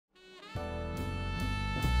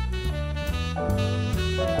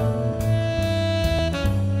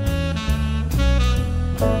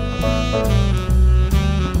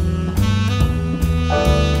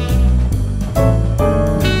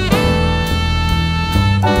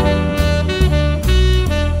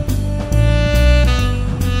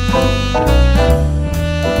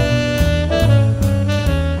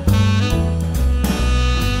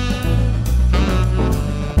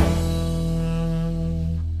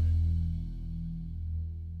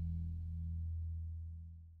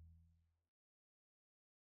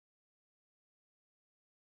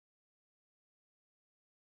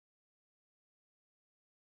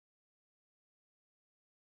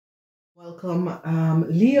Welcome,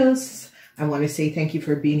 Leos. I want to say thank you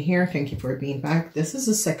for being here. Thank you for being back. This is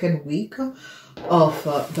the second week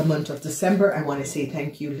of the month of December. I want to say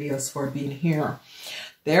thank you, Leos, for being here.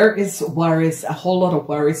 There is worries, a whole lot of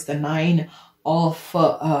worries. The Nine of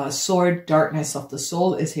Sword, darkness of the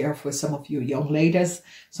soul, is here for some of you young ladies,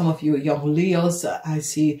 some of you young Leos. I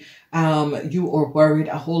see you are worried.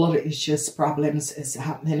 A whole lot of issues, problems is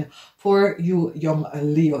happening for you young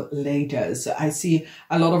Leo ladies. I see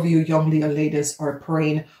a lot of you young Leo ladies are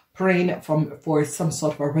praying for some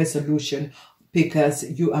sort of a resolution, because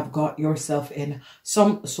you have got yourself in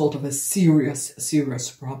some sort of a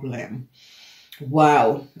serious problem.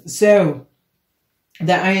 Wow. So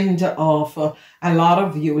the end of a lot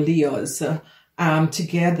of you Leos,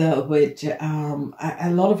 together with a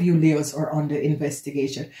lot of you Leos are under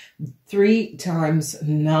investigation. 3 times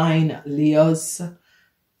 9 Leos,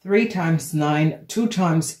 3 times 9, 2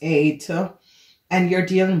 times 8, and you're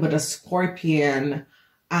dealing with a Scorpion.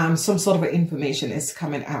 Some sort of information is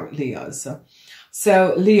coming out, Leos.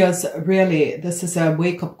 So Leos, really, this is a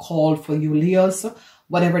wake-up call for you Leos.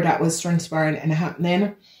 Whatever that was transpiring and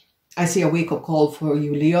happening, I see a wake-up call for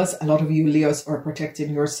you Leos. A lot of you Leos are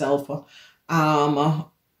protecting yourself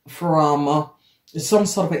from some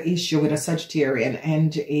sort of an issue with a Sagittarian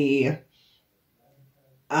and a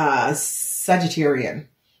Sagittarian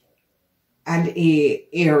and a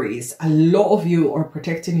Aries. A lot of you are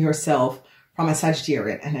protecting yourself from a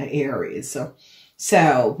Sagittarian and an Aries.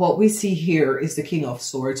 So what we see here is the King of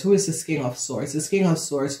Swords. Who is this King of Swords? This King of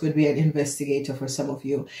Swords could be an investigator for some of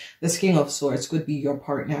you. This King of Swords could be your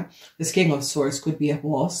partner. This King of Swords could be a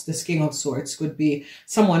boss. This King of Swords could be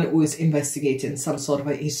someone who is investigating some sort of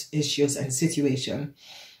issues and situation.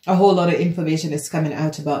 A whole lot of information is coming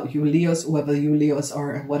out about you Leos, whoever you Leos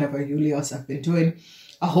are and whatever you Leos have been doing.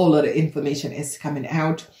 A whole lot of information is coming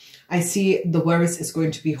out. I see the worries is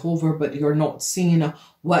going to be over, but you're not seeing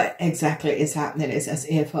what exactly is happening. It's as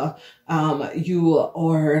if you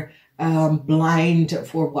are blind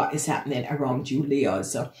for what is happening around you,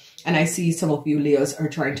 Leos. And I see some of you Leos are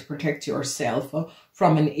trying to protect yourself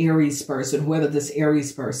from an Aries person, whoever this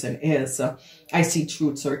Aries person is. I see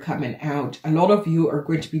truths are coming out. A lot of you are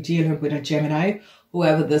going to be dealing with a Gemini.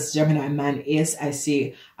 Whoever this Gemini man is, I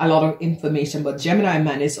see a lot of information, but Gemini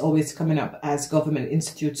man is always coming up as government,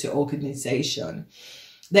 institute, organization.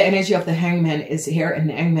 The energy of the Hangman is here, and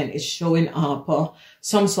the Hangman is showing up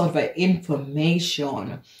some sort of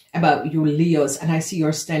information about you Leos, and I see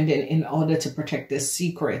you're standing in order to protect the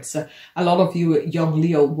secrets. A lot of you young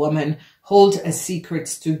Leo women hold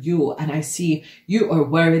secrets to you, and I see you are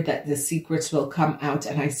worried that the secrets will come out,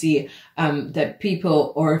 and I see that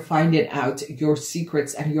people are finding out your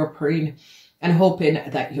secrets, and you're praying and hoping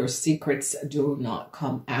that your secrets do not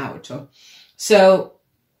come out. So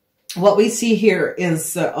what we see here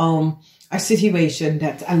is a situation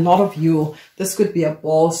that a lot of you, this could be a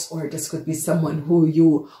boss, or this could be someone who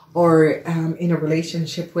you are in a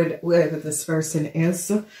relationship with, whoever this person is.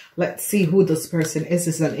 Let's see who this person is.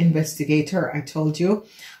 This is an investigator, I told you.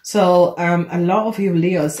 So a lot of you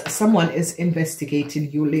Leos, someone is investigating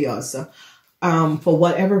you Leos for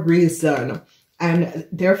whatever reason. And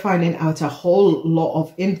they're finding out a whole lot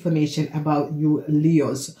of information about you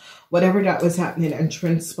Leos. Whatever that was happening and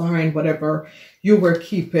transpiring, whatever you were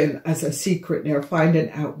keeping as a secret, they're finding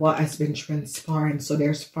out what has been transpiring. So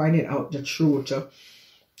they're finding out the truth.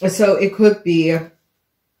 So it could be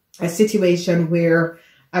a situation where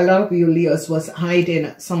a lot of you Leos was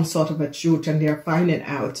hiding some sort of a truth, and they're finding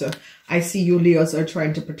out. I see you Leos are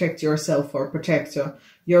trying to protect yourself or protect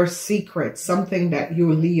your secrets, something that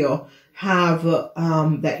you Leo have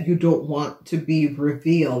that you don't want to be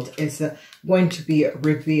revealed is going to be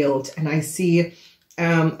revealed. And I see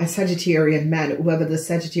a Sagittarian man, whoever the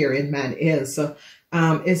Sagittarian man is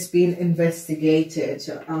being investigated.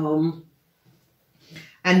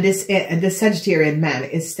 And this the Sagittarian man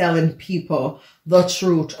is telling people the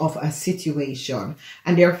truth of a situation,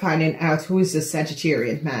 and they're finding out who is the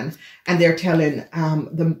Sagittarian man, and they're telling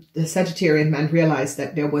the Sagittarian man realized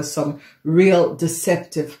that there was some real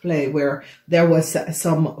deceptive play, where there was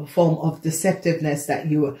some form of deceptiveness that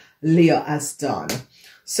you Leo has done.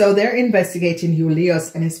 So they're investigating you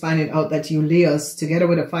Leos, and is finding out that you Leos, together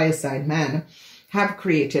with a fire sign man, have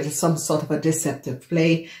created some sort of a deceptive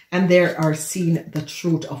play, and they are seeing the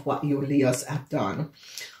truth of what you Leos have done.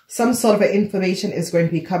 Some sort of information is going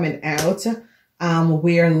to be coming out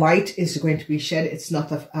where light is going to be shed. It's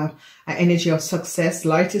not an energy of success.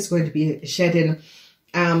 Light is going to be shedding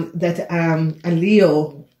that a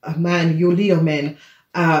Leo man, you Leo men,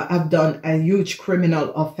 have done a huge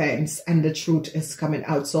criminal offense, and the truth is coming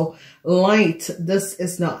out. So light, this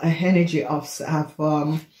is not an energy of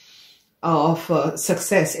of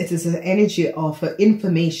success. It is an energy of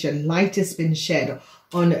information. Light has been shed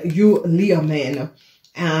on you, Leo men,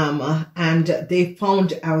 and they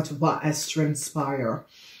found out what has transpired.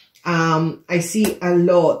 I see a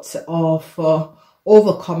lot of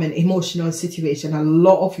overcoming emotional situation. A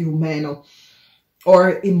lot of you men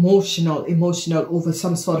are emotional over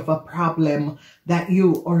some sort of a problem that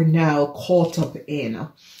you are now caught up in.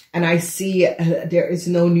 And I see there is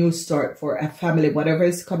no new start for a family. Whatever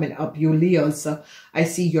is coming up, you Leos, I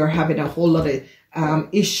see you're having a whole lot of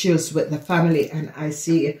issues with the family. And I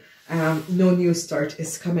see no new start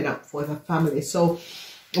is coming up for the family. So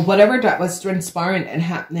whatever that was transpiring and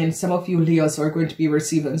happening, some of you Leos are going to be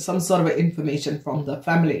receiving some sort of information from the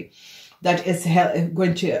family that is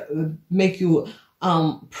going to make you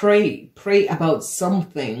pray about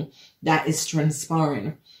something that is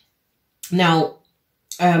transpiring. Now,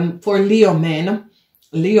 for Leo men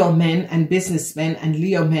and businessmen and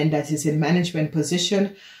Leo men that is in management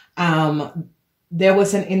position, there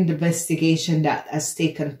was an investigation that has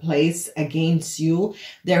taken place against you.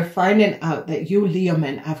 They're finding out that you Leo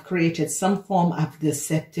men have created some form of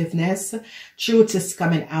deceptiveness. Truth is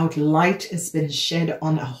coming out. Light has been shed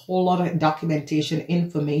on a whole lot of documentation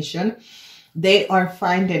information. They are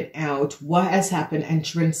finding out what has happened and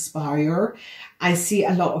transpire. I see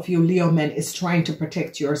a lot of you Leo men is trying to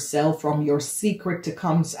protect yourself from your secret to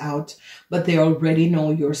comes out, but they already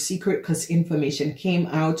know your secret because information came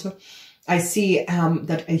out. I see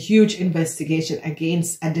that a huge investigation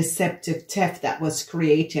against a deceptive theft that was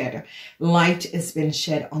created. Light has been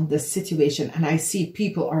shed on the situation. And I see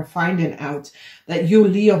people are finding out that you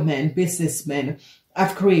Leo men, businessmen,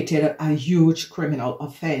 have created a huge criminal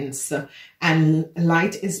offense. And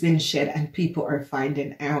light has been shed and people are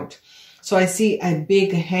finding out. So I see a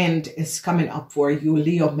big hand is coming up for you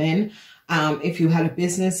Leo men. If you had a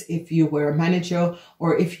business, if you were a manager,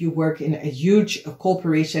 or if you work in a huge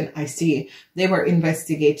corporation, I see they were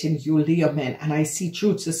investigating you Leo men, and I see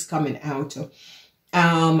truth is coming out.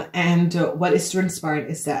 And what is transpiring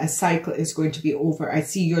is that a cycle is going to be over. I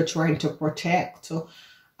see you're trying to protect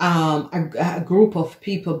a group of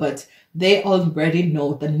people, but they already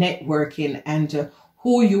know the networking and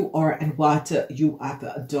who you are and what you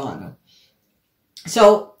have done.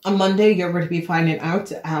 So on Monday, you're going to be finding out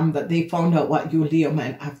that they found out what you Leo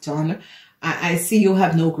men have done. I see you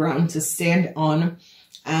have no ground to stand on.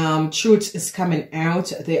 Truth is coming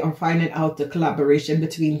out. They are finding out the collaboration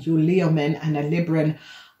between you Leo men and a Libran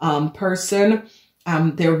person.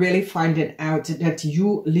 They're really finding out that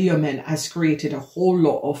you Leo men has created a whole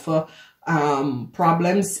lot of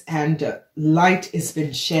problems, and light has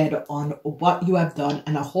been shed on what you have done,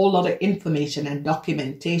 and a whole lot of information and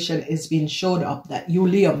documentation is being showed up that you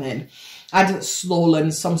Leo men had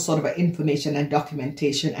stolen some sort of information and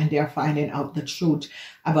documentation, and they are finding out the truth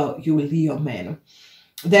about you Leo men.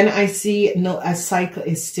 Then I see a cycle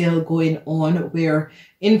is still going on where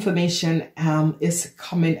information is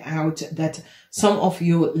coming out that some of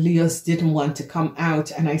you Leos didn't want to come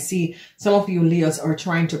out. And I see some of you Leos are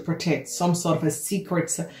trying to protect some sort of a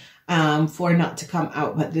secret for not to come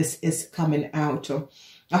out, but this is coming out.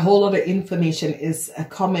 A whole lot of information is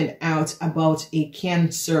coming out about a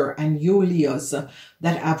Cancer and you Leos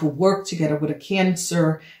that have worked together with a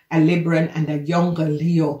Cancer, a Libran, and a younger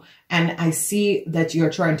Leo. And I see that you're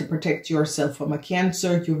trying to protect yourself from a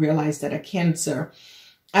Cancer. You realize that a Cancer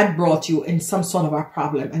had brought you in some sort of a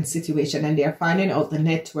problem and situation, and they're finding out the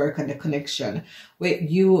network and the connection with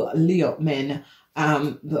you Leo men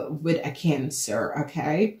with a Cancer.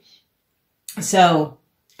 Okay, so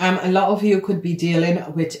a lot of you could be dealing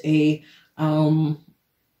with a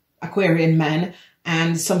Aquarian man,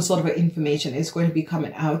 and some sort of information is going to be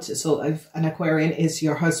coming out. So if an Aquarian is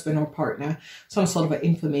your husband or partner, some sort of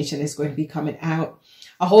information is going to be coming out.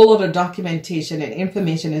 A whole lot of documentation and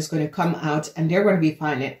information is going to come out, and they're going to be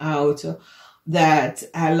finding out that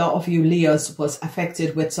a lot of you Leos was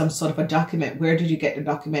affected with some sort of a document. Where did you get the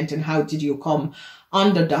document and how did you come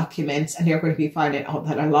on the documents? And they're going to be finding out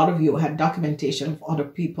that a lot of you had documentation of other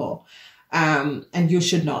people, and you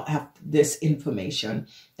should not have this information.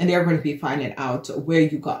 And they're going to be finding out where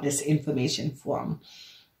you got this information from.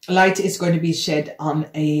 Light is going to be shed on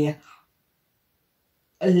a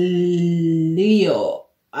Leo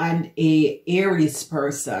and a Aries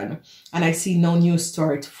person, and I see no new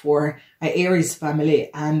start for a Aries family,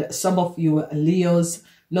 and some of you Leos,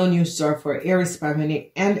 no new start for Aries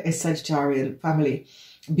family and a Sagittarian family,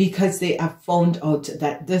 because they have found out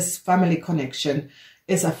that this family connection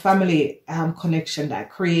is a family connection that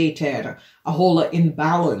created a whole lot of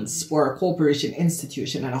imbalance for a corporation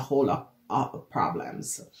institution and a whole lot of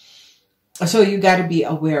problems. So you got to be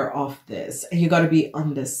aware of this. You got to be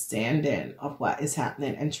understanding of what is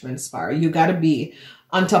happening and transpiring. You got to be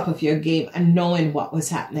on top of your game and knowing what was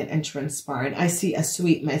happening and transpiring. I see a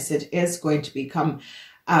sweet message is going to become,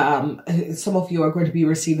 some of you are going to be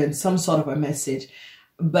receiving some sort of a message,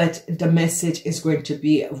 but the message is going to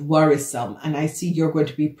be worrisome. And I see you're going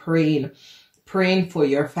to be praying for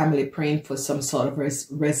your family, praying for some sort of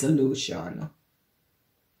resolution.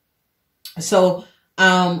 So,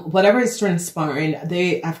 whatever is transpiring,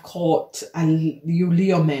 they have caught you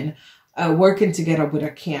Leo men working together with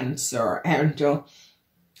a Cancer, and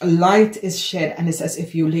light is shed, and it's as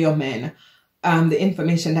if you Leo men, the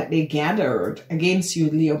information that they gathered against you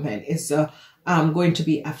Leo men is going to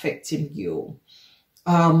be affecting you.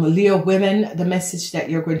 Leo women, the message that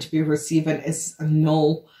you're going to be receiving is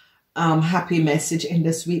no happy message in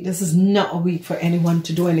this week. This is not a week for anyone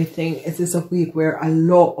to do anything. It is a week where a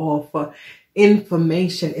lot of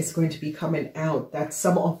information is going to be coming out that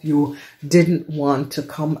some of you didn't want to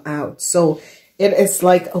come out. So it is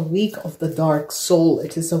like a week of the dark soul.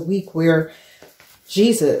 It is a week where,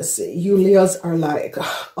 Jesus, you Leos are like,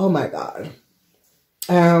 oh my God.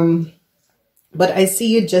 But I see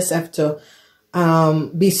you just have to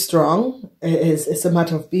be strong. It's a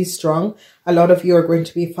matter of be strong. A lot of you are going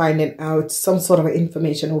to be finding out some sort of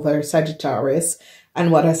information over Sagittarius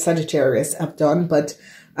and what a Sagittarius have done. But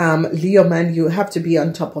Leo man, you have to be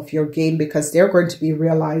on top of your game, because they're going to be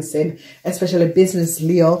realizing, especially business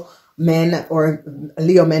Leo men or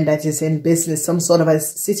Leo men that is in business, some sort of a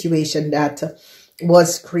situation that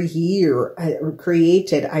was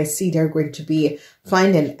created. I see they're going to be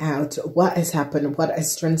finding out what has happened, what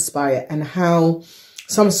has transpired, and how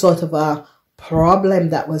some sort of a problem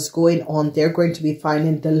that was going on, they're going to be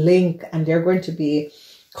finding the link, and they're going to be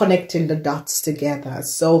connecting the dots together.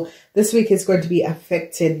 So this week is going to be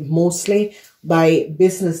affected mostly by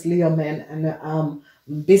business Leo men and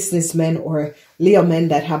businessmen or Leo men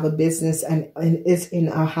that have a business and is in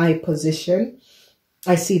a high position.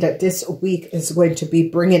 I see that this week is going to be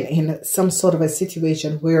bringing in some sort of a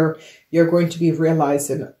situation where you're going to be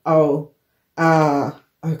realizing, oh,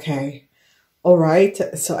 okay, all right.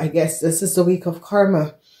 So I guess this is the week of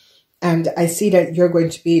karma. And I see that you're going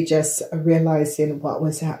to be just realizing what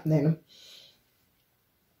was happening.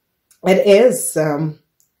 It is a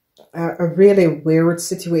really weird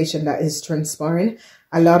situation that is transpiring.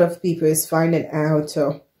 A lot of people is finding out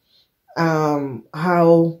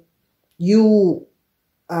how you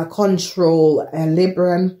control a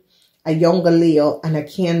Libran, a younger Leo, and a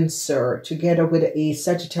Cancer together with a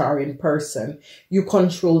Sagittarian person. You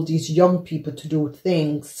control these young people to do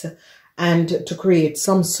things and to create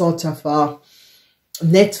some sort of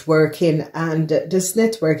networking, and this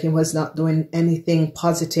networking was not doing anything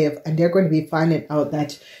positive, and they're going to be finding out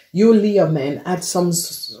that you Leo men had some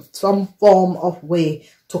form of way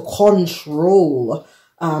to control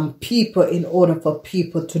people in order for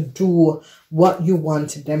people to do what you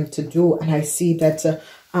wanted them to do. And I see that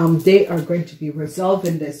they are going to be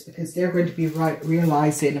resolving this, because they're going to be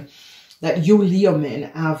realizing that you Leo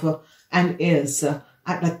men have and is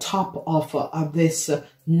at the top of this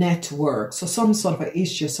network. So some sort of an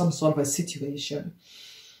issue, some sort of a situation.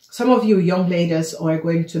 Some of you young ladies are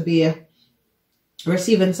going to be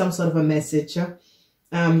receiving some sort of a message.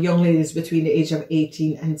 Young ladies between the age of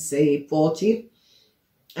 18 and say 40.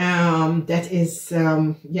 That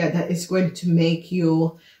is going to make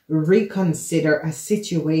you reconsider a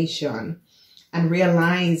situation and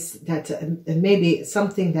realize that maybe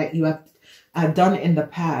something that you have done in the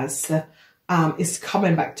past is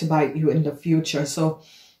coming back to bite you in the future. So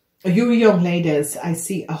you young ladies, I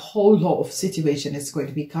see a whole lot of situation is going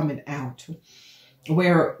to be coming out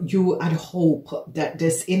where you had hope that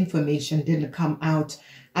this information didn't come out,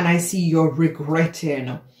 and I see you're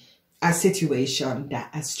regretting a situation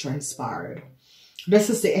that has transpired. This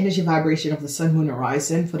is the energy vibration of the sun, moon,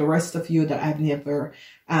 horizon. For the rest of you that I've never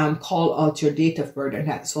called out your date of birth and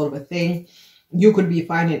that sort of a thing, you could be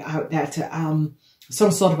finding out that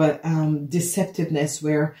some sort of a deceptiveness,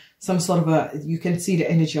 where some sort of a, you can see the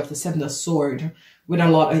energy of the Seven of Swords with a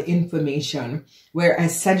lot of information, where a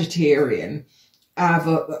Sagittarian they're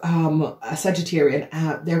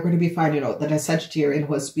going to be finding out that a Sagittarian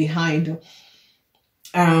was behind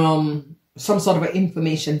some sort of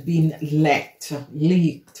information being leaked.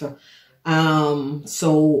 You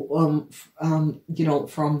know,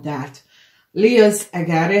 from that. Leos, I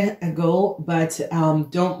gotta go, but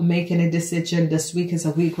don't make any decision. This week is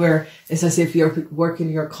a week where it's as if you're working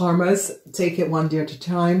your karmas. Take it one day at a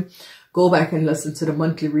time. Go back and listen to the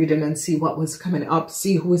monthly reading and see what was coming up.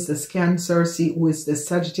 See who is this Cancer. See who is this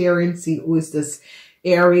Sagittarian. See who is this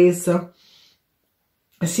Aries.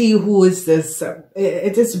 see who is this.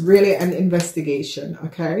 It is really an investigation,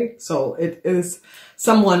 okay? So it is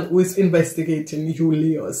someone who is investigating you,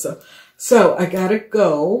 Leo. So I gotta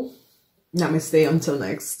go. Namaste until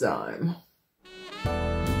next time.